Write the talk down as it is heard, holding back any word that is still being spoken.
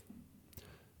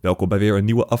Welkom bij weer een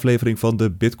nieuwe aflevering van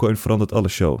de Bitcoin Verandert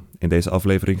Alles show. In deze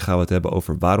aflevering gaan we het hebben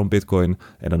over waarom Bitcoin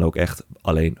en dan ook echt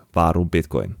alleen waarom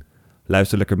Bitcoin.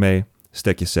 Luister lekker mee,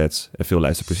 stek je sets en veel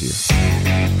luisterplezier.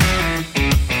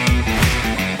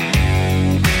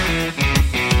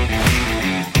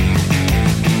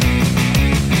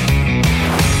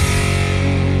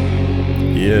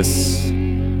 Yes.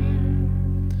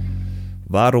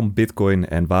 Waarom Bitcoin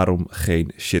en waarom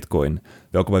geen shitcoin?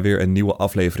 Welkom bij weer een nieuwe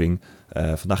aflevering.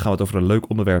 Vandaag gaan we het over een leuk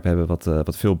onderwerp hebben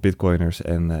wat veel bitcoiners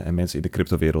en mensen in de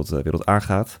cryptowereld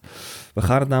aangaat. We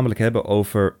gaan het namelijk hebben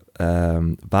over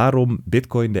waarom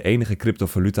bitcoin de enige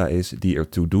cryptovaluta is die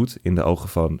ertoe doet in de ogen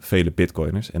van vele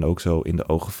bitcoiners. En ook zo in de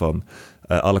ogen van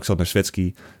Aleksanders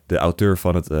Svetski, de auteur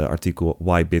van het artikel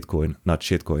Why Bitcoin, Not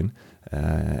Shitcoin.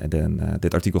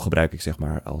 Dit artikel gebruik ik zeg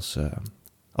maar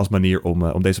als manier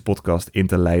om deze podcast in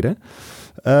te leiden.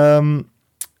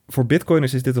 Voor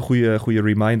bitcoiners is dit een goede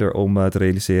reminder om te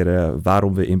realiseren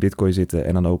waarom we in bitcoin zitten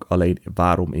en dan ook alleen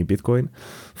waarom in bitcoin.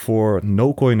 Voor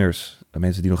no-coiners,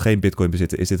 mensen die nog geen bitcoin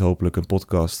bezitten, is dit hopelijk een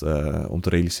podcast om te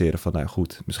realiseren van nou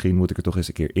goed, misschien moet ik er toch eens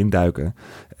een keer induiken.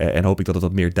 En hoop ik dat het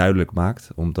wat meer duidelijk maakt,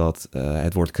 omdat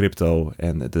het woord crypto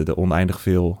en de oneindig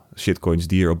veel shitcoins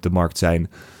die er op de markt zijn,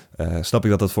 snap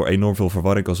ik dat voor enorm veel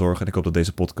verwarring kan zorgen. En ik hoop dat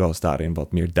deze podcast daarin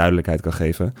wat meer duidelijkheid kan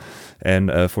geven.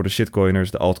 En voor de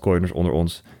shitcoiners, de altcoiners onder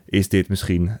ons, is dit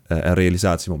misschien een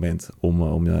realisatiemoment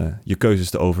om je keuzes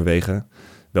te overwegen.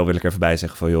 Wel wil ik er even bij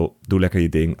zeggen van joh, doe lekker je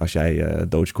ding. Als jij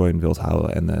Dogecoin wilt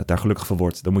houden en daar gelukkig van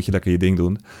wordt, dan moet je lekker je ding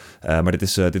doen. Maar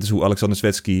dit is hoe Aleksanders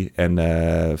Svetski en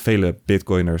vele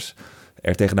bitcoiners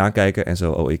er tegenaan kijken. En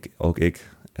zo ook ik.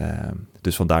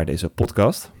 Dus vandaar deze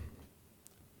podcast.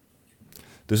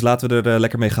 Dus laten we er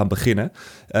lekker mee gaan beginnen.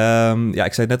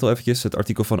 Ik zei het net al eventjes, het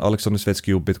artikel van Aleksanders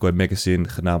Svetski op Bitcoin Magazine,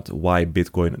 genaamd Why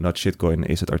Bitcoin Not Shitcoin,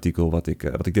 is het artikel wat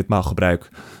ik ditmaal gebruik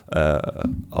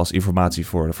als informatie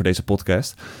voor deze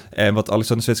podcast. En wat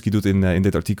Aleksanders Svetski doet in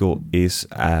dit artikel is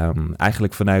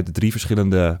eigenlijk vanuit 3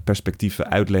 verschillende perspectieven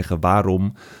uitleggen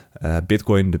waarom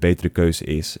Bitcoin de betere keuze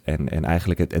is en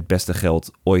eigenlijk het beste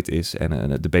geld ooit is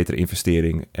en de betere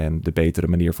investering en de betere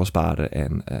manier van sparen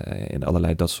en in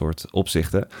allerlei dat soort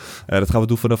opzichten. Dat gaan we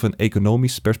doen vanaf een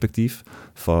economisch perspectief,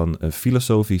 van een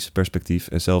filosofisch perspectief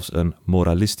en zelfs een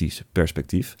moralistisch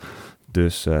perspectief.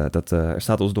 Dus er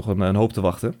staat ons nog een hoop te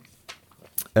wachten.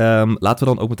 Laten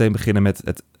we dan ook meteen beginnen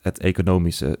met het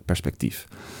economische perspectief.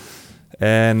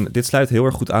 En dit sluit heel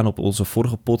erg goed aan op onze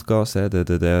vorige podcast, hè,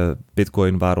 de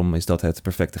Bitcoin, waarom is dat het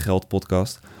perfecte geld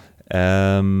podcast.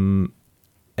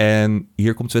 En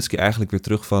hier komt Svetski eigenlijk weer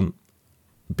terug van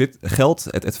geld,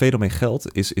 het fenomeen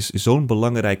geld is zo'n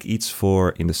belangrijk iets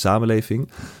voor in de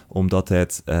samenleving, omdat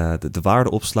het de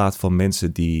waarde opslaat van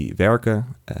mensen die werken.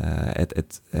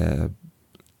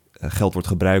 Geld wordt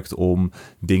gebruikt om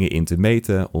dingen in te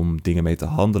meten, om dingen mee te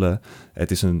handelen.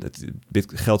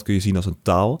 Geld kun je zien als een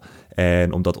taal.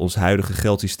 En omdat ons huidige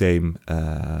geldsysteem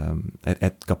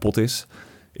het kapot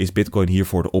is Bitcoin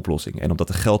hiervoor de oplossing. En omdat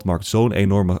de geldmarkt zo'n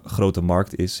enorme grote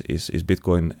markt is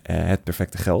Bitcoin het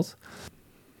perfecte geld.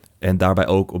 En daarbij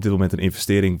ook op dit moment een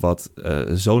investering wat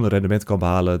zo'n rendement kan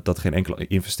behalen dat geen enkele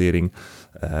investering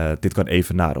dit kan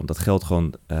evenaren. Omdat geld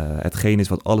gewoon hetgeen is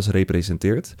wat alles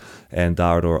representeert. En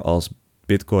daardoor als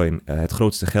Bitcoin het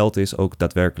grootste geld is, ook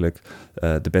daadwerkelijk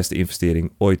de beste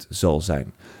investering ooit zal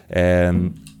zijn.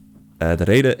 En de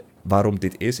reden waarom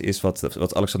dit is wat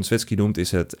Aleksanders Svetski noemt,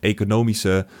 is het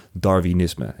economische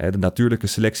Darwinisme. Hè, de natuurlijke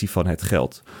selectie van het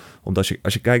geld. Omdat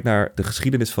als je kijkt naar de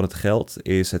geschiedenis van het geld,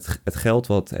 is het geld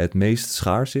wat het meest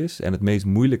schaars is en het meest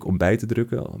moeilijk om bij te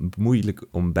drukken, moeilijk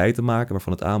om bij te maken,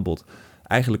 waarvan het aanbod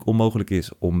eigenlijk onmogelijk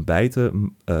is om bij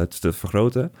te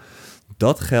vergroten.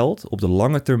 Dat geld op de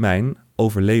lange termijn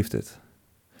overleeft het.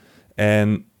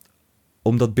 En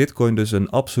omdat Bitcoin dus een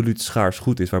absoluut schaars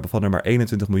goed is, waarvan er maar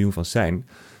 21 miljoen van zijn,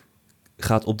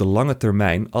 gaat op de lange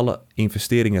termijn alle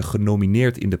investeringen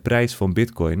genomineerd in de prijs van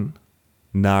Bitcoin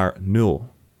naar 0.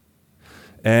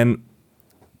 En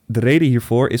de reden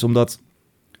hiervoor is omdat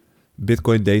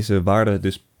Bitcoin deze waarde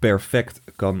dus perfect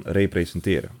kan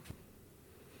representeren.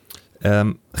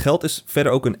 Geld is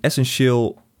verder ook een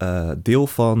essentieel deel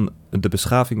van de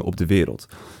beschavingen op de wereld.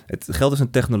 Het geld is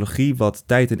een technologie wat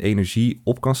tijd en energie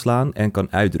op kan slaan en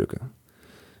kan uitdrukken.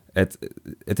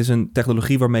 Het is een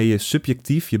technologie waarmee je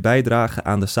subjectief je bijdrage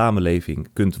aan de samenleving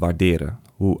kunt waarderen.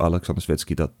 Hoe Aleksanders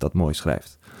Svetski dat mooi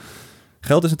schrijft.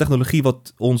 Geld is een technologie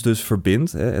wat ons dus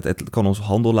verbindt. Hè. Het kan ons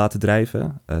handel laten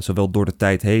drijven, zowel door de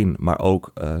tijd heen, maar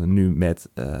ook nu met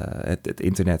het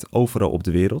internet overal op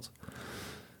de wereld.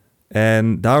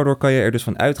 En daardoor kan je er dus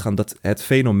van uitgaan dat het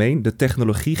fenomeen, de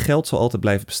technologie, geld zal altijd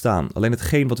blijven bestaan. Alleen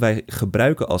hetgeen wat wij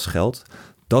gebruiken als geld,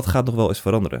 Dat gaat nog wel eens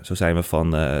veranderen. Zo zijn we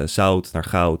van zout naar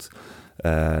goud,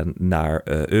 naar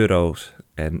euro's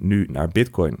en nu naar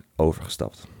Bitcoin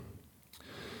overgestapt.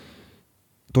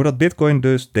 Doordat Bitcoin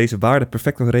dus deze waarde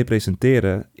perfect kan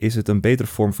representeren, is het een betere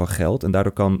vorm van geld. En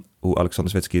daardoor kan, hoe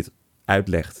Aleksanders Svetski het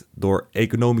uitlegt, door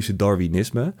economische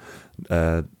Darwinisme,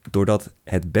 doordat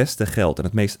het beste geld en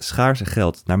het meest schaarse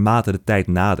geld naarmate de tijd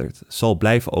nadert, zal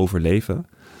blijven overleven,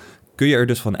 kun je er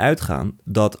dus van uitgaan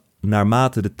dat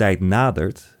naarmate de tijd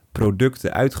nadert,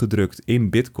 producten uitgedrukt in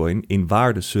Bitcoin in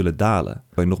waarde zullen dalen.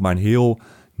 Wat nog maar een heel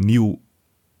nieuw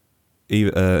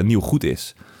goed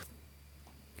is.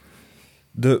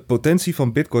 De potentie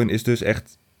van Bitcoin is dus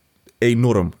echt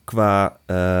enorm qua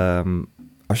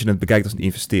als je het bekijkt als een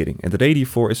investering. En de reden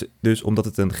hiervoor is dus omdat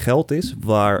het een geld is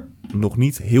waar nog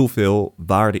niet heel veel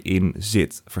waarde in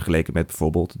zit, vergeleken met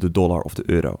bijvoorbeeld de dollar of de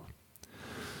euro.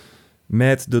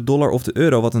 Met de dollar of de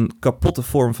euro, wat een kapotte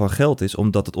vorm van geld is,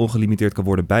 omdat het ongelimiteerd kan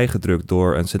worden bijgedrukt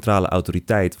door een centrale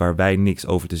autoriteit waar wij niks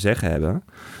over te zeggen hebben,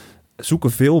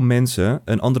 zoeken veel mensen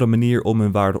een andere manier om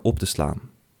hun waarde op te slaan.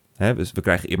 Dus we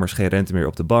krijgen immers geen rente meer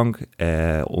op de bank.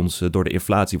 Door de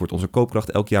inflatie wordt onze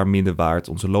koopkracht elk jaar minder waard.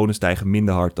 Onze lonen stijgen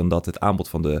minder hard dan dat het aanbod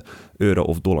van de euro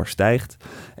of dollar stijgt.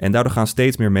 En daardoor gaan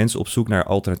steeds meer mensen op zoek naar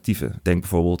alternatieven. Denk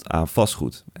bijvoorbeeld aan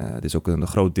vastgoed. Dit is ook een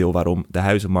groot deel waarom de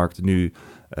huizenmarkt nu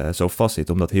zo vast zit.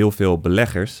 Omdat heel veel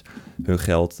beleggers hun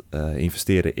geld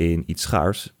investeren in iets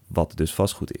schaars, wat dus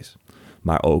vastgoed is.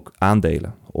 Maar ook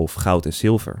aandelen of goud en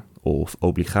zilver. Of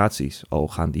obligaties, al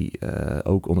gaan die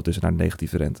ook ondertussen naar de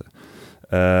negatieve rente.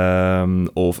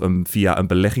 Of via een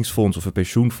beleggingsfonds of een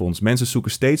pensioenfonds. Mensen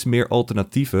zoeken steeds meer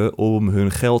alternatieven om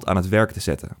hun geld aan het werk te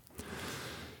zetten.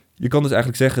 Je kan dus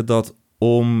eigenlijk zeggen dat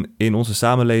om in onze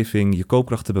samenleving je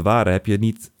koopkracht te bewaren, heb je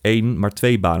niet 1, maar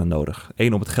 2 banen nodig.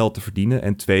 1 om het geld te verdienen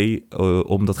en 2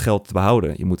 om dat geld te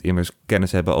behouden. Je moet immers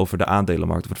kennis hebben over de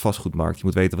aandelenmarkt, over de vastgoedmarkt. Je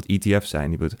moet weten wat ETF's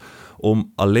zijn.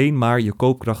 Om alleen maar je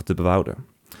koopkracht te behouden.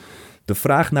 De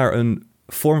vraag naar een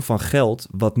vorm van geld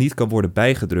wat niet kan worden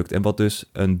bijgedrukt en wat dus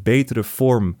een betere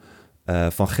vorm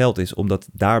van geld is, omdat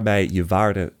daarbij je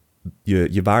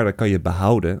waarde kan je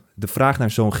behouden. De vraag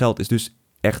naar zo'n geld is dus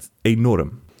echt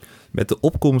enorm. Met de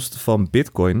opkomst van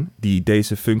Bitcoin, die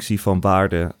deze functie van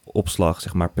waardeopslag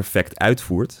zeg maar perfect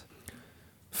uitvoert,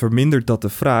 vermindert dat de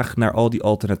vraag naar al die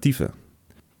alternatieven.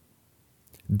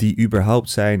 Die überhaupt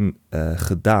zijn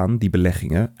gedaan, die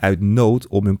beleggingen, uit nood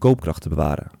om hun koopkracht te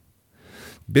bewaren.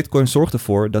 Bitcoin zorgt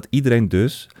ervoor dat iedereen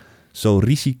dus zo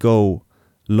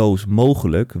risicoloos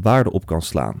mogelijk waarde op kan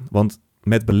slaan. Want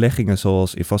met beleggingen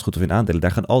zoals in vastgoed of in aandelen,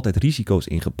 daar gaan altijd risico's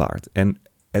in gepaard. En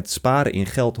het sparen in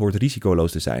geld hoort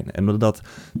risicoloos te zijn. En omdat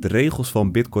de regels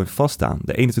van Bitcoin vaststaan,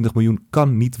 de 21 miljoen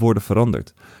kan niet worden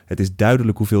veranderd. Het is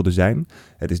duidelijk hoeveel er zijn,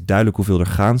 het is duidelijk hoeveel er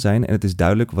gaan zijn en het is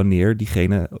duidelijk wanneer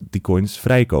die coins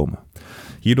vrijkomen.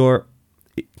 Hierdoor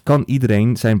kan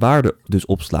iedereen zijn waarde dus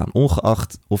opslaan.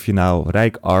 Ongeacht of je nou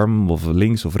rijk, arm of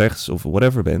links of rechts of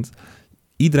whatever bent.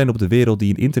 Iedereen op de wereld die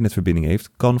een internetverbinding heeft,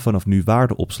 kan vanaf nu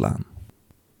waarde opslaan.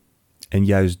 En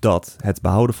juist dat, het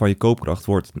behouden van je koopkracht,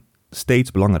 wordt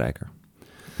steeds belangrijker.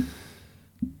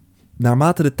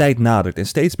 Naarmate de tijd nadert en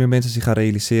steeds meer mensen zich gaan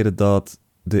realiseren dat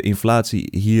de inflatie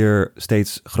hier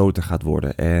steeds groter gaat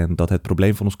worden en dat het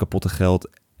probleem van ons kapotte geld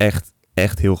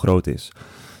echt heel groot is,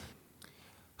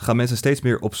 gaan mensen steeds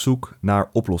meer op zoek naar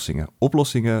oplossingen.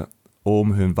 Oplossingen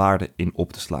om hun waarde in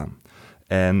op te slaan.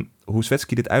 En hoe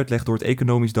Svetski dit uitlegt door het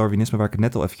economisch Darwinisme, waar ik het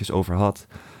net al eventjes over had.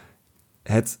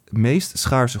 Het meest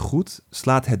schaarse goed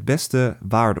slaat het beste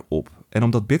waarde op. En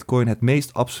omdat Bitcoin het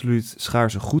meest absoluut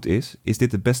schaarse goed is, is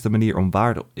dit de beste manier om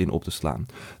waarde in op te slaan.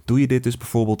 Doe je dit dus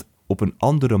bijvoorbeeld op een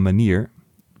andere manier,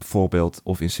 bijvoorbeeld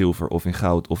of in zilver of in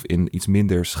goud of in iets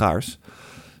minder schaars,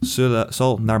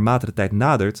 zal naarmate de tijd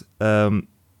nadert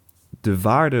de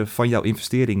waarde van jouw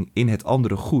investering in het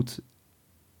andere goed,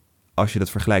 als je dat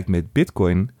vergelijkt met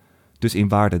Bitcoin, dus in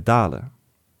waarde dalen.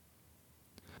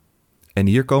 En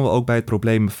hier komen we ook bij het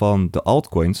probleem van de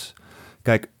altcoins.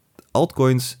 Kijk,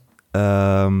 altcoins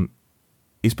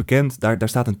is bekend, daar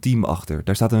staat een team achter.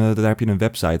 Daar heb je een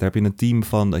website, daar heb je een team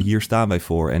van hier staan wij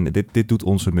voor en dit doet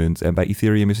onze munt. En bij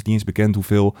Ethereum is het niet eens bekend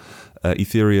hoeveel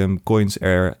Ethereum coins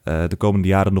er de komende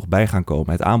jaren nog bij gaan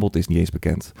komen. Het aanbod is niet eens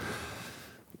bekend.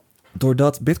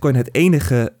 Doordat Bitcoin het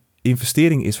enige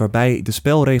investering is waarbij de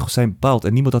spelregels zijn bepaald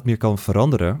en niemand dat meer kan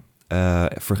veranderen,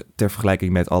 ter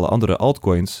vergelijking met alle andere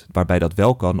altcoins, waarbij dat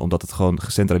wel kan, omdat het gewoon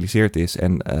gecentraliseerd is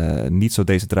en niet zo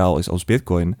decentraal is als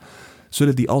Bitcoin,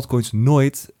 zullen die altcoins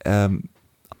nooit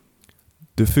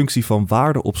de functie van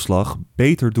waardeopslag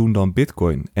beter doen dan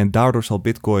Bitcoin. En daardoor zal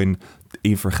Bitcoin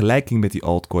in vergelijking met die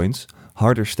altcoins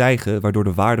harder stijgen, waardoor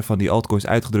de waarde van die altcoins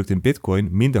uitgedrukt in Bitcoin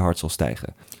minder hard zal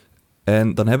stijgen.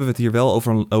 En dan hebben we het hier wel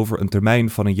over een termijn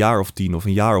van een jaar of 10 of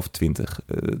een jaar of 20.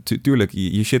 Tuurlijk,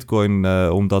 je shitcoin,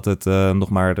 omdat het nog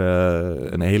maar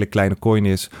een hele kleine coin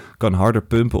is, kan harder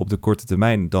pumpen op de korte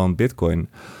termijn dan Bitcoin.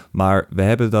 Maar we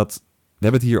hebben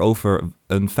het hier over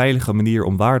een veilige manier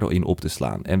om waarde in op te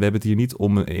slaan. En we hebben het hier niet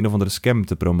om een of andere scam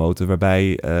te promoten,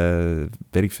 waarbij,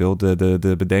 weet ik veel,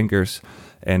 de bedenkers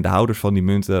en de houders van die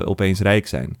munten opeens rijk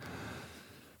zijn.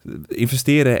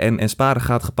 Investeren en sparen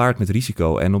gaat gepaard met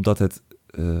risico. En omdat het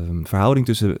verhouding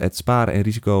tussen het sparen en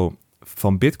risico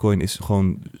van Bitcoin is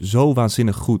gewoon zo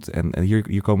waanzinnig goed. En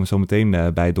hier komen we zo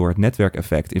meteen bij door het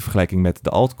netwerkeffect in vergelijking met de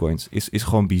altcoins. Is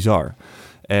gewoon bizar.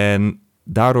 En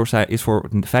daardoor is voor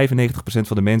 95%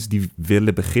 van de mensen die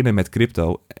willen beginnen met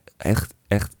crypto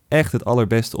echt het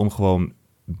allerbeste om gewoon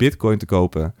Bitcoin te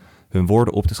kopen, hun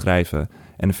woorden op te schrijven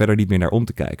en er verder niet meer naar om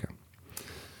te kijken.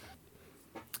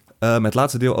 Het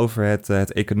laatste deel over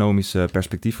het economische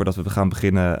perspectief, voordat we gaan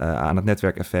beginnen aan het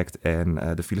netwerkeffect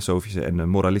en de filosofische en de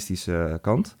moralistische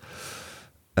kant.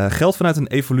 Geld vanuit een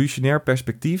evolutionair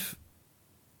perspectief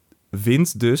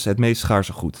wint dus het meest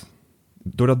schaarse goed.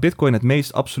 Doordat Bitcoin het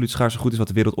meest absoluut schaarse goed is wat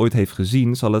de wereld ooit heeft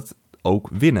gezien, zal het ook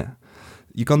winnen.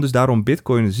 Je kan dus daarom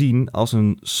Bitcoin zien als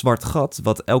een zwart gat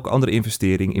wat elke andere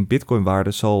investering in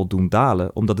Bitcoin-waarde zal doen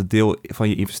dalen, omdat het deel van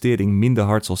je investering minder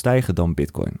hard zal stijgen dan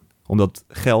Bitcoin. Omdat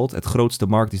geld het grootste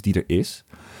markt is die er is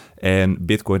en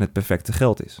Bitcoin het perfecte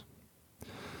geld is.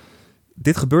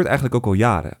 Dit gebeurt eigenlijk ook al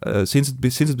jaren. Sinds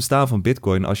het bestaan van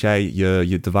Bitcoin, als jij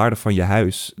de waarde van je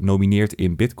huis nomineert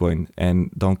in Bitcoin en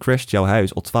dan crasht jouw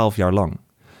huis al 12 jaar lang.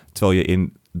 Terwijl je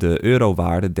in de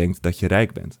eurowaarde denkt dat je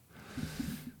rijk bent.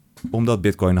 Omdat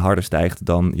Bitcoin harder stijgt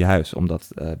dan je huis. Omdat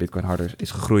Bitcoin harder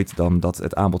is gegroeid dan dat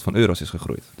het aanbod van euro's is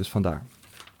gegroeid. Dus vandaar.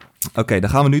 Oké, dan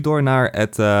gaan we nu door naar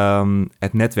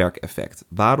het netwerkeffect.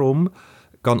 Waarom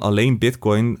kan alleen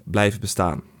Bitcoin blijven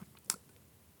bestaan?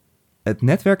 Het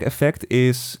netwerkeffect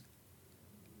is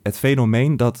het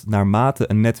fenomeen dat naarmate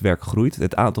een netwerk groeit,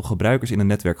 het aantal gebruikers in een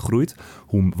netwerk groeit,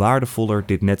 hoe waardevoller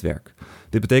dit netwerk.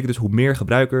 Dit betekent dus hoe meer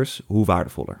gebruikers, hoe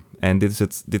waardevoller. En dit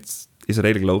is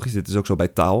redelijk logisch. Dit is ook zo bij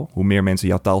taal. Hoe meer mensen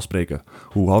jouw taal spreken,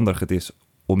 hoe handig het is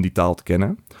om die taal te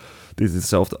kennen. Dit is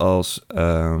hetzelfde als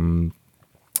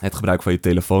het gebruik van je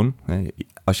telefoon.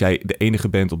 Als jij de enige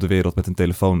bent op de wereld met een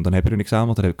telefoon, dan heb je er niks aan,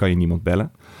 want dan kan je niemand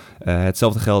bellen.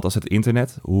 Hetzelfde geldt als het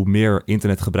internet. Hoe meer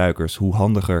internetgebruikers, hoe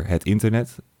handiger het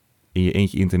internet. In je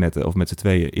eentje internetten of met z'n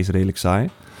tweeën is redelijk saai.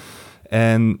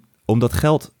 En omdat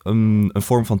geld een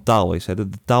vorm van taal is, de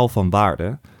taal van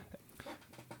waarde,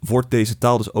 wordt deze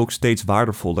taal dus ook steeds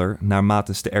waardevoller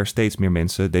naarmate er steeds meer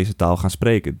mensen deze taal gaan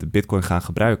spreken, de Bitcoin gaan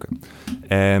gebruiken.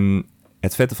 En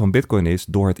het vette van Bitcoin is,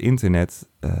 door het internet,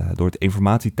 door het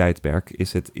informatietijdperk,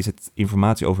 is het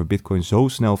informatie over Bitcoin zo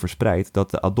snel verspreid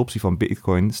dat de adoptie van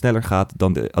Bitcoin sneller gaat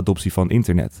dan de adoptie van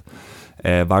internet.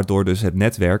 Waardoor dus het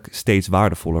netwerk steeds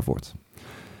waardevoller wordt.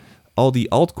 Al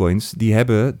die altcoins, die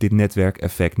hebben dit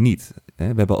netwerkeffect niet. We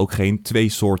hebben ook geen 2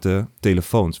 soorten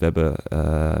telefoons. We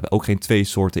hebben ook geen 2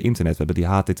 soorten internet. We hebben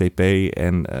die HTTP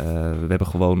en we hebben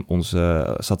gewoon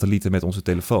onze satellieten met onze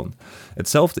telefoon.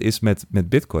 Hetzelfde is met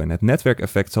Bitcoin. Het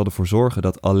netwerkeffect zal ervoor zorgen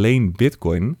dat alleen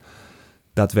Bitcoin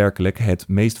daadwerkelijk het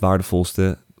meest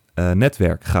waardevolste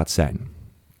netwerk gaat zijn.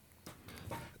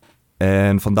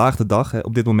 En vandaag de dag,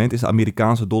 op dit moment, is de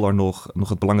Amerikaanse dollar nog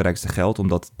het belangrijkste geld,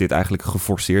 omdat dit eigenlijk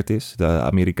geforceerd is. De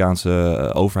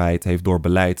Amerikaanse overheid heeft door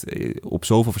beleid op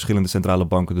zoveel verschillende centrale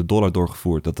banken de dollar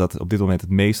doorgevoerd, dat op dit moment het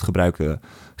meest gebruikte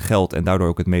geld en daardoor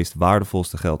ook het meest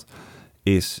waardevolste geld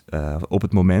is op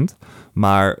het moment.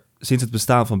 Maar sinds het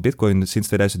bestaan van Bitcoin, sinds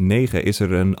 2009, is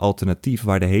er een alternatief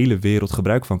waar de hele wereld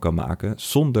gebruik van kan maken,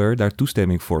 zonder daar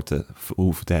toestemming voor te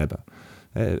hoeven te hebben.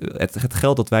 Het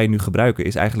geld dat wij nu gebruiken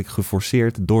is eigenlijk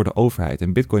geforceerd door de overheid.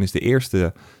 En Bitcoin is de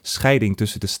eerste scheiding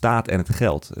tussen de staat en het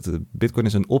geld. Bitcoin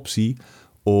is een optie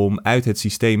om uit het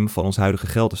systeem van ons huidige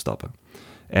geld te stappen.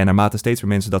 En naarmate steeds meer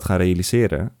mensen dat gaan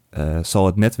realiseren, zal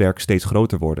het netwerk steeds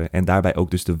groter worden en daarbij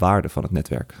ook dus de waarde van het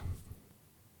netwerk.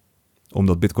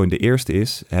 Omdat Bitcoin de eerste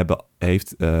is,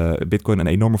 heeft Bitcoin een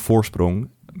enorme voorsprong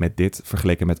met dit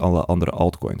vergeleken met alle andere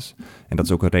altcoins. En dat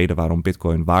is ook een reden waarom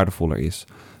Bitcoin waardevoller is.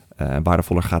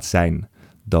 Waardevoller gaat zijn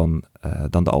dan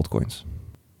de altcoins.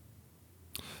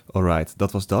 Alright,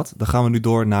 dat was dat. Dan gaan we nu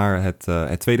door naar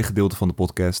het tweede gedeelte van de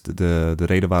podcast. De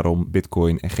reden waarom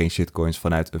Bitcoin en geen shitcoins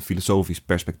vanuit een filosofisch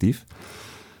perspectief.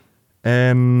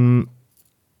 En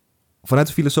vanuit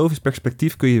een filosofisch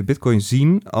perspectief kun je Bitcoin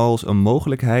zien als een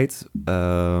mogelijkheid.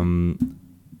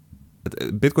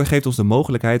 Bitcoin geeft ons de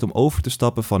mogelijkheid om over te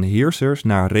stappen van heersers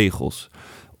naar regels.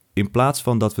 in plaats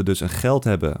van dat we dus een geld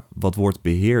hebben wat wordt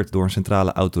beheerd door een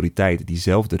centrale autoriteit die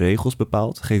zelf de regels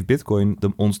bepaalt, geeft Bitcoin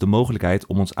ons de mogelijkheid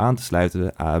om ons aan te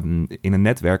sluiten in een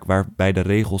netwerk waarbij de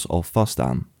regels al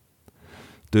vaststaan.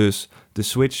 Dus de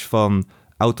switch van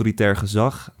autoritair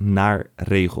gezag naar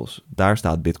regels, daar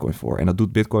staat Bitcoin voor. En dat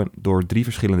doet Bitcoin door 3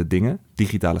 verschillende dingen.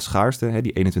 Digitale schaarste,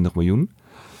 die 21 miljoen.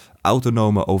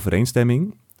 Autonome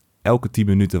overeenstemming. Elke 10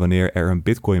 minuten wanneer er een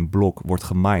Bitcoin-blok wordt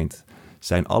gemined,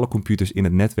 zijn alle computers in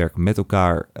het netwerk met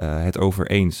elkaar het over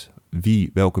eens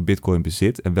wie welke Bitcoin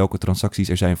bezit en welke transacties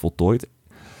er zijn voltooid.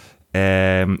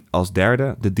 En als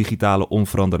derde de digitale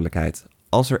onveranderlijkheid.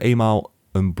 Als er eenmaal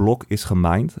een blok is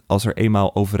gemined, als er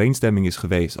eenmaal overeenstemming is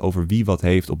geweest over wie wat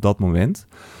heeft op dat moment,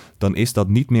 dan is dat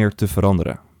niet meer te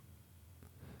veranderen.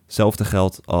 Hetzelfde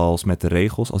geldt als met de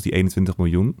regels, als die 21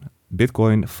 miljoen.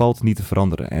 Bitcoin valt niet te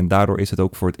veranderen en daardoor is het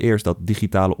ook voor het eerst dat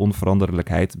digitale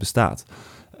onveranderlijkheid bestaat.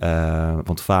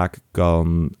 Want vaak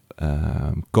kan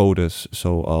codes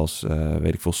zoals,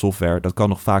 software, dat kan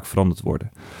nog vaak veranderd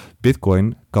worden.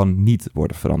 Bitcoin kan niet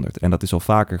worden veranderd. En dat is al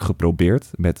vaker geprobeerd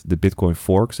met de Bitcoin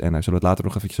forks. En daar zullen we het later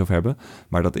nog eventjes over hebben.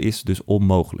 Maar dat is dus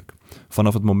onmogelijk.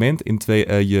 Vanaf het moment in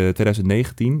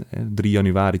 2019, 3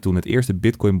 januari, toen het eerste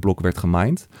Bitcoin-blok werd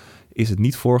gemined, is het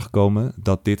niet voorgekomen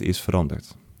dat dit is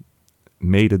veranderd.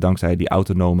 Mede dankzij die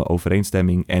autonome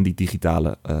overeenstemming en die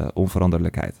digitale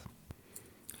onveranderlijkheid.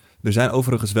 Er zijn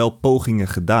overigens wel pogingen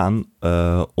gedaan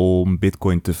om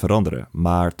Bitcoin te veranderen,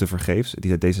 maar tevergeefs.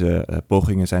 Deze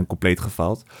pogingen zijn compleet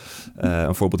gefaald.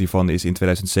 Een voorbeeld hiervan is in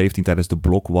 2017 tijdens de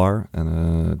Block War.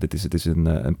 Dit is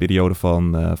een periode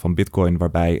van Bitcoin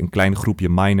waarbij een klein groepje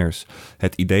miners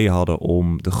het idee hadden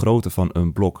om de grootte van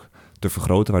een blok te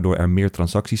vergroten, waardoor er meer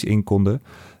transacties in konden.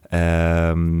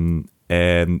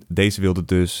 En deze wilde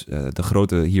dus de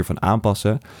grootte hiervan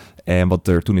aanpassen. En wat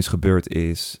er toen is gebeurd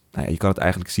is, je kan het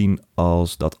eigenlijk zien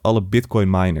als dat alle Bitcoin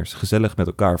miners gezellig met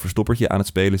elkaar verstoppertje aan het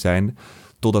spelen zijn,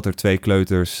 totdat er 2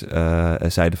 kleuters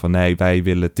zeiden van nee, wij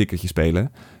willen tikkertje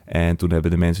spelen. En toen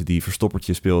hebben de mensen die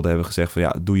verstoppertje speelden, hebben gezegd van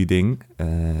ja, doe je ding.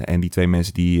 En die 2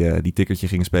 mensen die tikkertje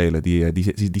gingen spelen,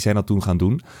 die zijn dat toen gaan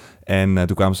doen. En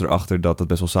toen kwamen ze erachter dat dat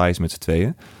best wel saai is met z'n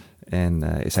tweeën.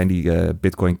 En zijn die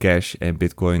Bitcoin Cash en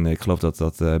Bitcoin, ik geloof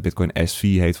dat Bitcoin SV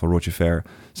heet van Roger Ver,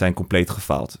 zijn compleet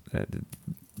gefaald.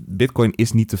 Bitcoin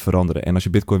is niet te veranderen. En als je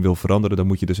Bitcoin wil veranderen, dan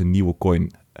moet je dus een nieuwe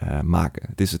coin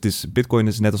maken. Bitcoin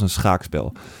is net als een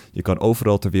schaakspel. Je kan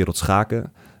overal ter wereld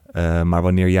schaken. Maar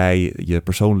wanneer jij je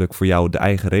persoonlijk voor jou de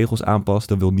eigen regels aanpast,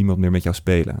 dan wil niemand meer met jou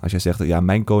spelen. Als jij zegt, ja,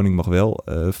 mijn koning mag wel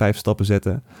 5 stappen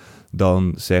zetten,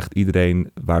 dan zegt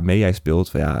iedereen waarmee jij speelt,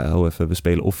 van ja, we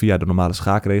spelen of via de normale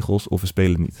schaakregels of we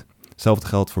spelen niet. Hetzelfde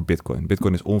geldt voor Bitcoin.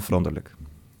 Bitcoin is onveranderlijk.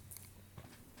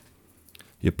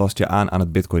 Je past je aan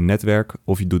het Bitcoin-netwerk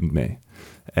of je doet niet mee.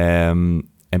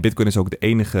 En Bitcoin is ook de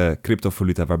enige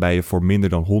cryptovaluta waarbij je voor minder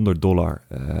dan $100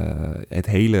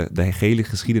 de hele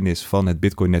geschiedenis van het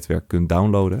Bitcoin-netwerk kunt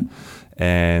downloaden.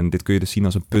 En dit kun je dus zien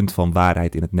als een punt van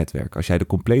waarheid in het netwerk. Als jij de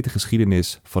complete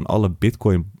geschiedenis van alle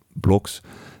Bitcoin-bloks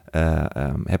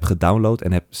hebt gedownload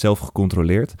en hebt zelf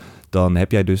gecontroleerd, dan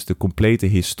heb jij dus de complete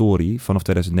historie vanaf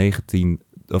 2009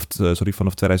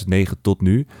 tot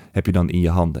nu heb je dan in je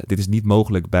handen. Dit is niet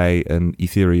mogelijk bij een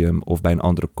Ethereum of bij een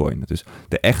andere coin. Dus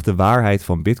de echte waarheid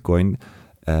van Bitcoin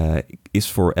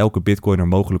is voor elke Bitcoiner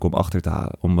mogelijk om te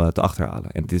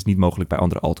achterhalen. En het is niet mogelijk bij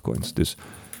andere altcoins. Dus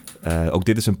ook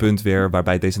dit is een punt weer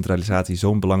waarbij decentralisatie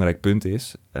zo'n belangrijk punt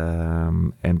is.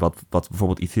 En wat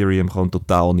bijvoorbeeld Ethereum gewoon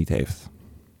totaal niet heeft.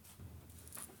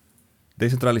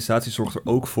 Decentralisatie zorgt er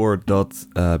ook voor dat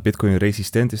Bitcoin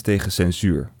resistent is tegen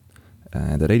censuur.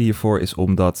 De reden hiervoor is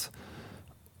omdat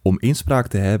om inspraak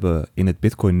te hebben in het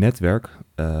Bitcoin-netwerk,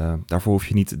 daarvoor hoef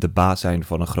je niet de baas zijn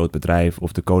van een groot bedrijf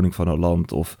of de koning van een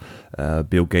land of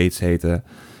Bill Gates heten.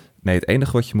 Nee, het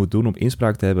enige wat je moet doen om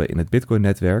inspraak te hebben in het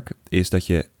Bitcoin-netwerk is dat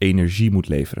je energie moet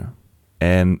leveren.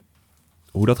 En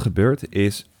hoe dat gebeurt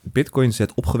is, Bitcoin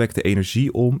zet opgewekte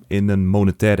energie om in een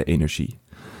monetaire energie.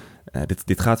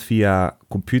 Dit gaat via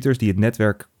computers die het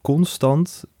netwerk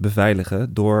constant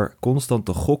beveiligen door constant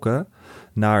te gokken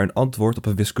naar een antwoord op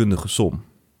een wiskundige som.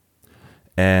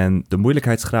 En de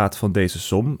moeilijkheidsgraad van deze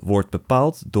som wordt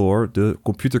bepaald door de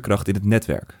computerkracht in het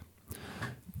netwerk.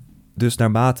 Dus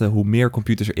naarmate hoe meer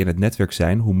computers er in het netwerk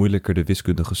zijn, hoe moeilijker de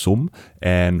wiskundige som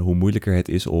en hoe moeilijker het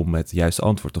is om het juiste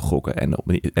antwoord te gokken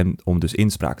en om dus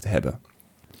inspraak te hebben.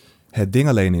 Het ding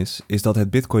alleen is dat het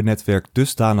Bitcoin-netwerk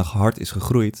dusdanig hard is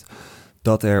gegroeid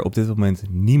dat er op dit moment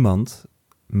niemand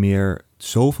meer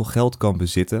zoveel geld kan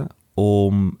bezitten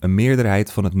om een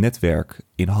meerderheid van het netwerk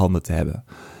in handen te hebben.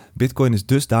 Bitcoin is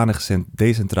dusdanig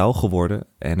decentraal geworden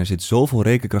en er zit zoveel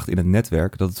rekenkracht in het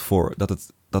netwerk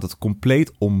dat het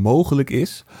compleet onmogelijk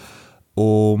is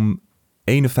om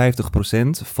 51%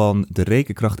 van de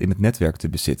rekenkracht in het netwerk te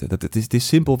bezitten. Het is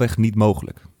simpelweg niet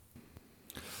mogelijk.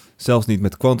 Zelfs niet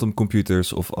met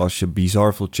quantumcomputers of als je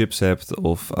bizar veel chips hebt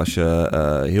of als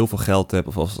je heel veel geld hebt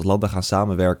of als landen gaan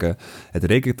samenwerken. Het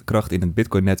rekenkracht in het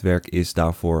Bitcoin-netwerk is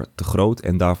daarvoor te groot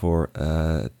en daarvoor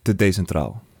te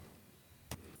decentraal.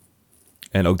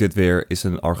 En ook dit weer is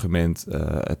een argument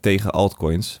tegen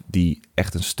altcoins die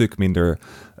echt een stuk minder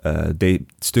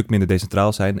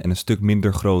decentraal zijn en een stuk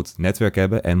minder groot netwerk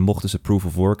hebben. En mochten ze proof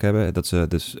of work hebben, dat ze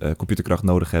dus computerkracht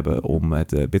nodig hebben om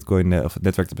het Bitcoin of het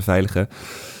netwerk te beveiligen.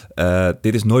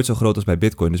 Dit is nooit zo groot als bij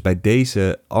Bitcoin. Dus bij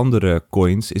deze andere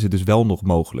coins is het dus wel nog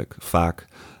mogelijk, vaak,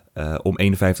 om 51%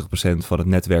 van het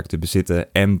netwerk te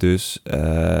bezitten en dus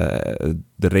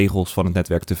de regels van het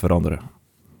netwerk te veranderen.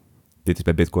 Dit is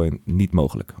bij Bitcoin niet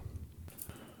mogelijk.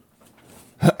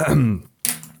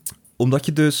 Omdat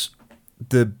je dus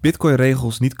de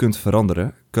Bitcoin-regels niet kunt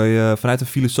veranderen, kun je vanuit een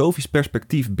filosofisch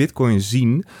perspectief Bitcoin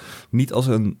zien niet als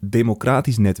een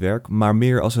democratisch netwerk, maar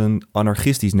meer als een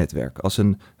anarchistisch netwerk, als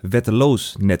een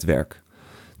wetteloos netwerk.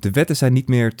 De wetten zijn niet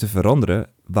meer te veranderen,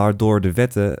 waardoor de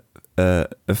wetten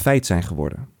een feit zijn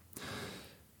geworden.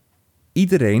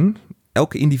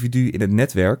 Elke individu in het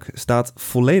netwerk staat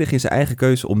volledig in zijn eigen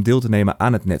keuze om deel te nemen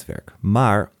aan het netwerk.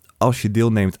 Maar als je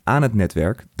deelneemt aan het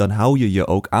netwerk, dan hou je je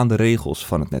ook aan de regels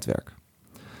van het netwerk.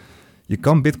 Je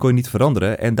kan Bitcoin niet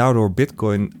veranderen en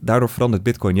daardoor verandert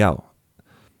Bitcoin jou.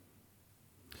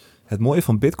 Het mooie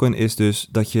van Bitcoin is dus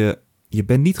dat je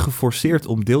bent niet geforceerd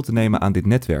om deel te nemen aan dit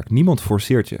netwerk. Niemand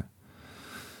forceert je.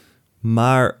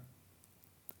 Maar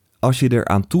als je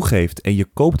eraan toegeeft en je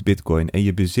koopt Bitcoin en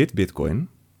je bezit Bitcoin,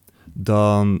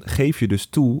 dan geef je dus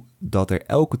toe dat er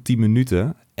elke 10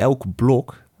 minuten, elk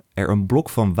blok, er een blok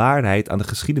van waarheid aan de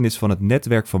geschiedenis van het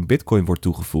netwerk van Bitcoin wordt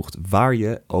toegevoegd, waar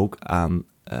je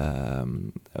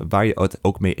het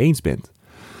ook mee eens bent.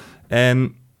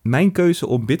 En mijn keuze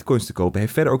om Bitcoins te kopen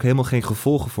heeft verder ook helemaal geen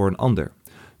gevolgen voor een ander.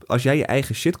 Als jij je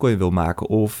eigen shitcoin wil maken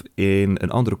of in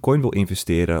een andere coin wil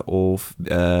investeren of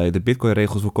de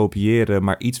Bitcoin-regels wil kopiëren,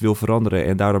 maar iets wil veranderen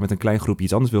en daardoor met een klein groepje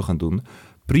iets anders wil gaan doen,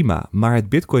 prima. Maar het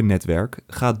Bitcoin-netwerk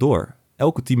gaat door.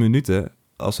 Elke 10 minuten,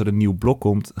 als er een nieuw blok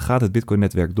komt, gaat het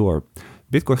Bitcoin-netwerk door.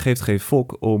 Bitcoin geeft geen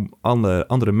fok om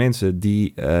andere mensen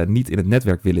die niet in het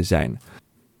netwerk willen zijn.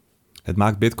 Het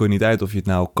maakt Bitcoin niet uit of je het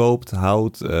nou koopt,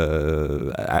 houdt,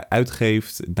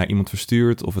 uitgeeft, naar iemand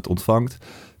verstuurt of het ontvangt.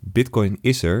 Bitcoin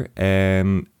is er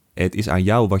en het is aan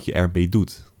jou wat je ermee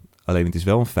doet. Alleen het is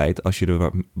wel een feit, als je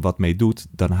er wat mee doet,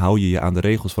 dan hou je je aan de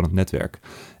regels van het netwerk.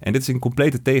 En dit is in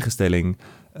complete tegenstelling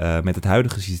met het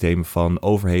huidige systeem van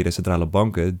overheden en centrale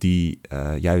banken die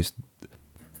juist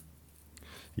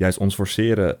ons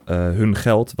forceren hun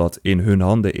geld, wat in hun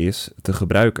handen is, te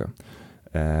gebruiken.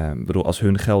 Als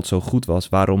hun geld zo goed was,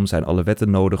 waarom zijn alle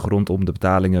wetten nodig rondom de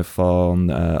betalingen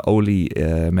van olie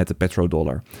met de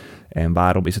petrodollar? En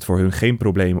waarom is het voor hun geen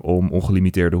probleem om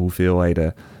ongelimiteerde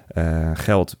hoeveelheden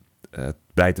geld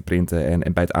bij te printen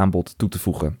en bij het aanbod toe te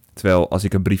voegen? Terwijl als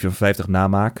ik een briefje van 50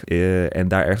 namaak en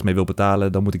daar ergens mee wil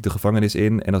betalen, dan moet ik de gevangenis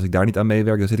in. En als ik daar niet aan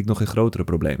meewerk, dan zit ik nog in grotere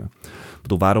problemen.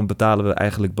 Waarom betalen we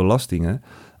eigenlijk belastingen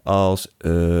als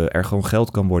er gewoon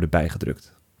geld kan worden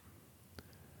bijgedrukt?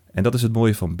 En dat is het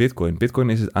mooie van Bitcoin. Bitcoin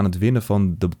is het aan het winnen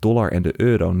van de dollar en de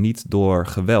euro. Niet door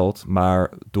geweld,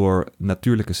 maar door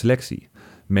natuurlijke selectie.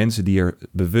 Mensen die er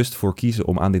bewust voor kiezen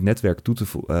om aan dit netwerk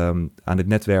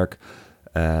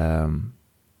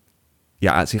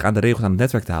zich aan de regels aan het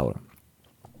netwerk te houden.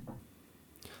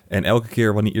 En elke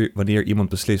keer wanneer iemand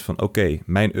beslist van oké,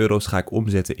 mijn euro's ga ik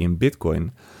omzetten in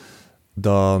Bitcoin,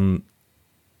 dan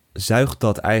zuigt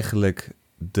dat eigenlijk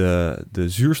de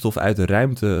zuurstof uit de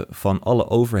ruimte van alle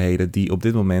overheden die op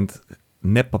dit moment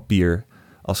neppapier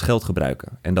als geld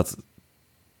gebruiken. En dat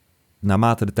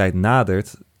naarmate de tijd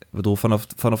nadert,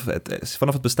 vanaf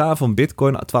het bestaan van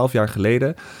Bitcoin 12 jaar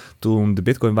geleden, toen de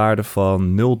Bitcoinwaarde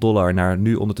van $0 naar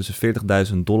nu ondertussen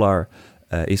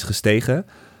 $40.000 is gestegen,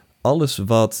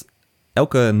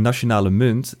 elke nationale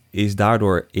munt is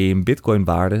daardoor in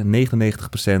Bitcoinwaarde 99%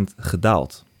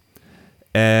 gedaald.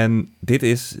 En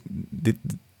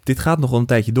dit gaat nog wel een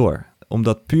tijdje door.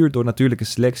 Omdat puur door natuurlijke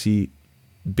selectie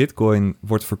Bitcoin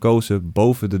wordt verkozen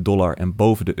boven de dollar en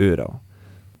boven de euro.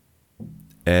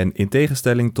 En in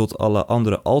tegenstelling tot alle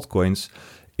andere altcoins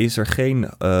is er geen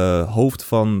hoofd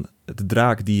van de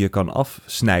draak die je kan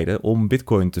afsnijden om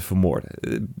Bitcoin te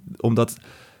vermoorden. Omdat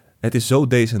Het is zo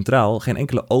decentraal. Geen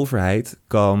enkele overheid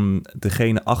kan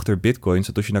degene achter Bitcoin,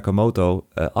 Satoshi Nakamoto,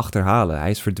 achterhalen. Hij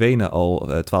is verdwenen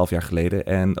al 12 jaar geleden.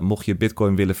 En mocht je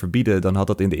Bitcoin willen verbieden, dan had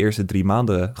dat in de eerste 3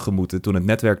 maanden gemoeten, toen het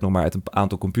netwerk nog maar uit een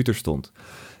aantal computers stond.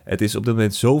 Het is op dit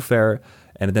moment zo ver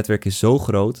en het netwerk is zo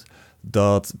groot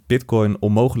dat Bitcoin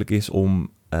onmogelijk is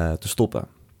om te stoppen.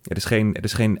 Er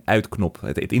is geen uitknop.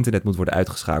 Het internet moet worden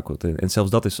uitgeschakeld en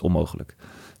zelfs dat is onmogelijk.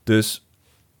 Dus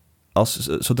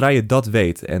zodra je dat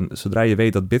weet en zodra je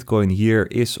weet dat Bitcoin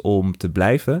hier is om te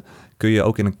blijven, kun je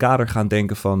ook in een kader gaan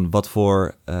denken van wat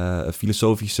voor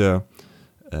filosofische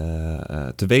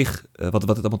wat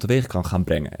het allemaal teweeg kan gaan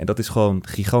brengen. En dat is gewoon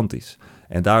gigantisch.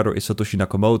 En daardoor is Satoshi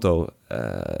Nakamoto,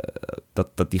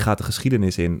 die gaat de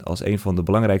geschiedenis in als een van de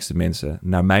belangrijkste mensen,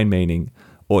 naar mijn mening,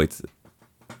 ooit.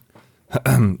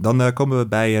 Dan komen we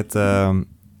bij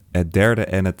het derde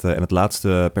en het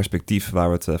laatste perspectief waar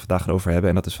we het vandaag over hebben.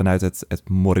 En dat is vanuit het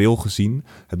moreel gezien,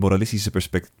 het moralistische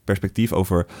perspectief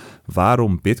over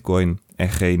waarom Bitcoin en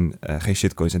geen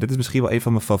shitcoins. En dit is misschien wel een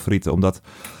van mijn favorieten, omdat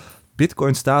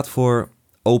Bitcoin staat voor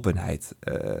openheid.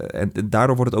 En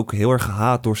daardoor wordt het ook heel erg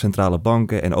gehaat door centrale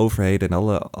banken en overheden en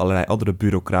allerlei andere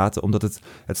bureaucraten, omdat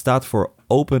het staat voor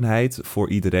openheid voor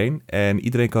iedereen. En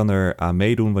iedereen kan er aan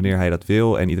meedoen wanneer hij dat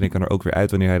wil en iedereen kan er ook weer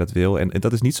uit wanneer hij dat wil. En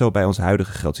dat is niet zo bij ons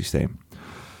huidige geldsysteem.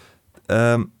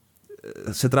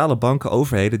 Centrale banken,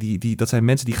 overheden, dat zijn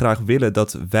mensen die graag willen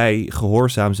dat wij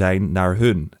gehoorzaam zijn naar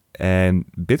hun. En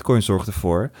Bitcoin zorgt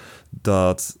ervoor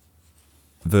dat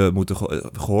we moeten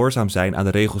gehoorzaam zijn aan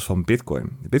de regels van Bitcoin.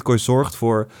 Bitcoin zorgt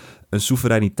voor een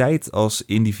soevereiniteit als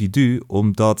individu,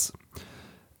 omdat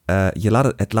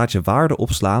het laat je waarde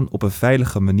opslaan op een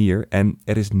veilige manier. En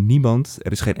er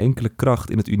is geen enkele kracht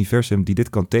in het universum die dit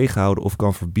kan tegenhouden of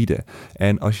kan verbieden.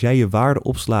 En als jij je waarde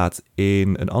opslaat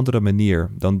in een andere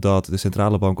manier dan dat de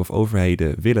centrale banken of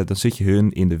overheden willen, dan zit je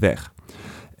hun in de weg.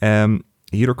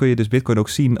 Hierdoor kun je dus Bitcoin ook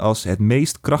zien als het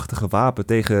meest krachtige wapen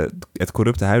tegen het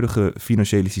corrupte huidige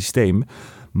financiële systeem,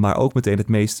 maar ook meteen het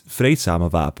meest vreedzame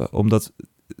wapen. Omdat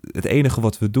het enige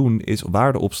wat we doen is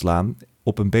waarde opslaan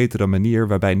op een betere manier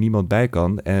waarbij niemand bij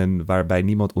kan en waarbij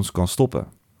niemand ons kan stoppen.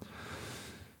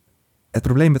 Het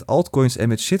probleem met altcoins en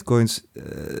met shitcoins,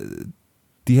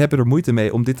 die hebben er moeite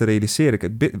mee om dit te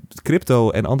realiseren. Crypto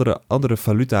en andere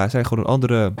valuta zijn gewoon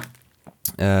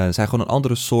een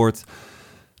andere soort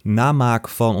namaak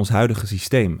van ons huidige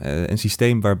systeem. Een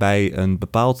systeem waarbij een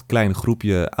bepaald klein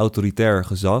groepje autoritair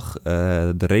gezag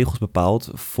de regels bepaalt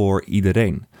voor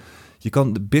iedereen. Je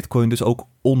kan de Bitcoin dus ook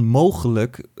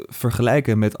onmogelijk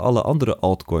vergelijken met alle andere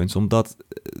altcoins, omdat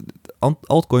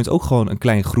altcoins ook gewoon een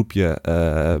klein groepje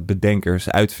bedenkers,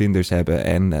 uitvinders hebben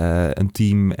en een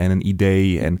team en een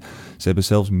idee en ze hebben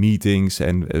zelfs meetings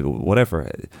en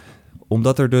whatever.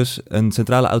 Omdat er dus een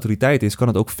centrale autoriteit is, kan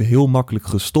het ook heel makkelijk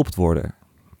gestopt worden.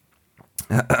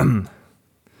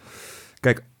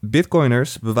 Kijk,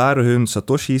 Bitcoiners bewaren hun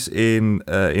satoshis in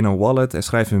een wallet en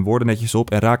schrijven hun woorden netjes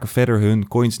op en raken verder hun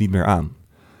coins niet meer aan.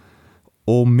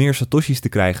 Om meer satoshis te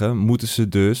krijgen, moeten ze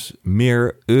dus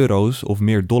meer euro's of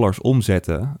meer dollars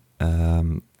omzetten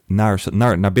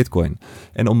naar Bitcoin.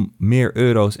 En om meer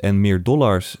euro's en meer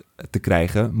dollars te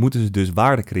krijgen, moeten ze dus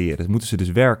waarde creëren, moeten ze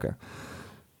dus werken.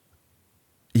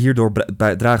 Hierdoor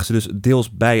dragen ze dus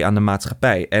deels bij aan de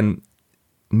maatschappij. En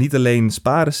niet alleen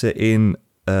sparen ze in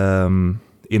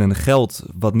een geld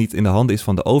wat niet in de handen is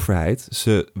van de overheid.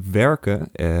 Ze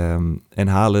werken en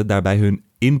halen daarbij hun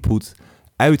input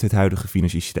uit het huidige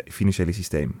financiële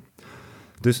systeem.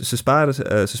 Dus ze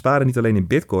sparen niet alleen in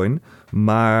Bitcoin,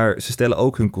 maar ze stellen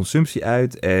ook hun consumptie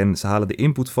uit en ze halen de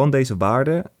input van deze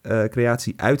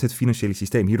waardecreatie uit het financiële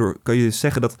systeem. Hierdoor kan je dus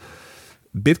zeggen dat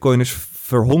Bitcoiners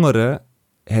verhongeren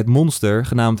het monster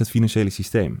genaamd het financiële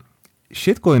systeem.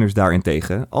 Shitcoiners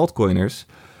daarentegen, altcoiners,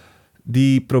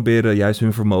 die proberen juist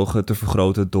hun vermogen te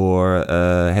vergroten door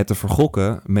het te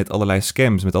vergokken met allerlei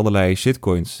scams, met allerlei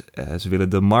shitcoins. Ze willen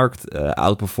de markt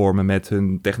outperformen met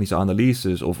hun technische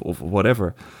analyses of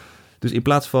whatever. Dus in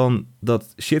plaats van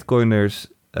dat shitcoiners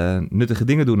nuttige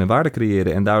dingen doen en waarde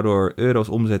creëren en daardoor euro's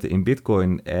omzetten in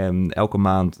Bitcoin en elke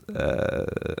maand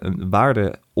een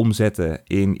waarde omzetten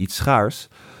in iets schaars,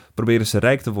 proberen ze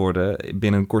rijk te worden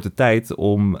binnen een korte tijd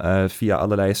om via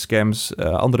allerlei scams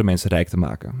andere mensen rijk te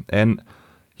maken. En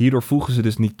hierdoor voegen ze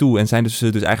dus niet toe en zijn dus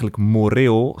eigenlijk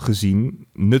moreel gezien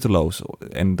nutteloos.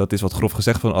 En dat is wat grof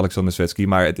gezegd van Aleksanders Svetski,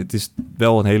 maar het is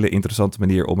wel een hele interessante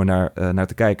manier om er naar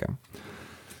te kijken.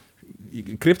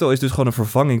 Crypto is dus gewoon een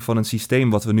vervanging van een systeem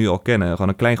wat we nu al kennen. Gewoon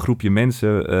een klein groepje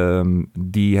mensen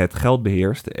die het geld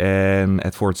beheerst en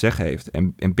het voor het zeggen heeft.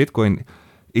 En Bitcoin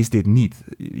is dit niet.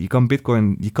 Je kan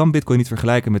Bitcoin niet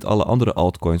vergelijken met alle andere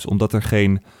altcoins, omdat er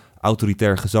geen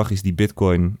autoritair gezag is die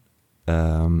Bitcoin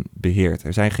beheert.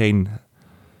 Er zijn geen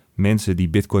mensen die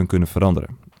Bitcoin kunnen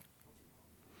veranderen.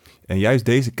 En juist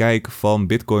deze kijk van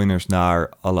Bitcoiners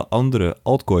naar alle andere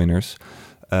altcoiners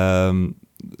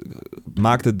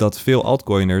maakt het dat veel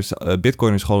altcoiners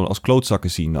Bitcoiners gewoon als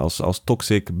klootzakken zien, als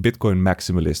toxic Bitcoin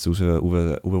maximalist,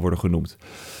 hoe we worden genoemd.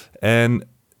 En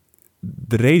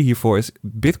de reden hiervoor is,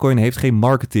 Bitcoin heeft geen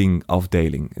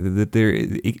marketingafdeling.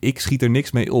 Ik schiet er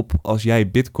niks mee op als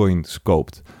jij Bitcoins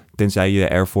koopt. Tenzij je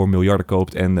er voor miljarden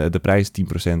koopt en de prijs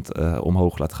 10%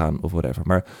 omhoog laat gaan of whatever.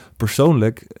 Maar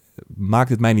persoonlijk maakt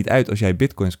het mij niet uit als jij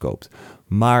Bitcoins koopt.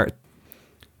 Maar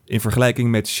in vergelijking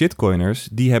met shitcoiners,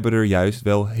 die hebben er juist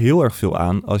wel heel erg veel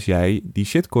aan als jij die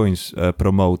shitcoins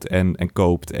promoot en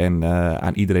koopt en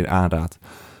aan iedereen aanraadt.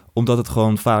 Omdat het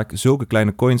gewoon vaak zulke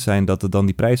kleine coins zijn dat het dan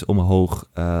die prijs omhoog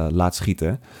laat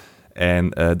schieten. En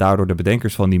daardoor de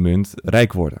bedenkers van die munt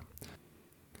rijk worden.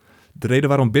 De reden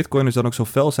waarom bitcoiners dan ook zo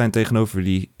fel zijn tegenover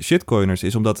die shitcoiners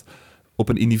is omdat op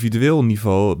een individueel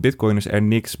niveau bitcoiners er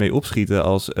niks mee opschieten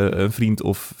als een vriend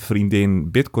of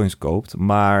vriendin bitcoins koopt.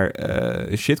 Maar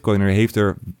een shitcoiner heeft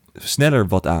er sneller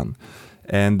wat aan.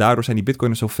 En daardoor zijn die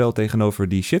bitcoiners zo fel tegenover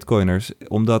die shitcoiners,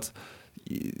 omdat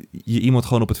je iemand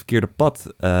gewoon op het verkeerde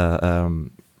pad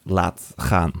laat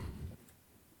gaan.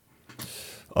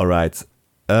 Alright.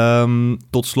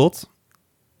 Tot slot.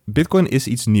 Bitcoin is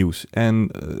iets nieuws en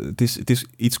het is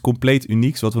iets compleet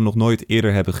unieks wat we nog nooit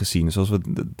eerder hebben gezien, zoals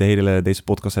we deze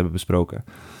podcast hebben besproken.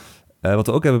 Wat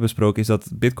we ook hebben besproken is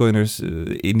dat bitcoiners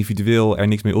individueel er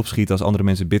niks mee opschieten als andere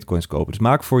mensen bitcoins kopen. Dus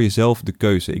maak voor jezelf de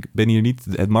keuze. Ik ben hier niet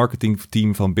het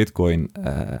marketingteam van Bitcoin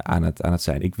aan het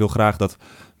zijn. Ik wil graag dat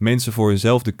mensen voor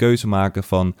jezelf de keuze maken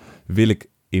van, wil ik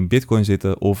in Bitcoin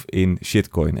zitten of in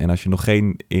shitcoin? En als je nog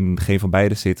in geen van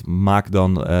beide zit, maak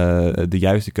dan de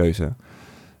juiste keuze.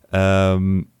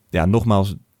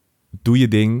 Nogmaals, doe je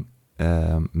ding.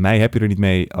 Mij heb je er niet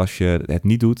mee als je het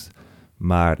niet doet.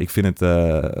 Maar ik vind het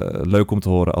leuk om te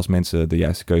horen als mensen de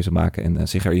juiste keuze maken en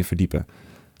zich erin verdiepen.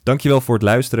 Dankjewel voor het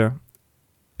luisteren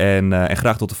en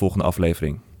graag tot de volgende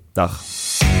aflevering. Dag.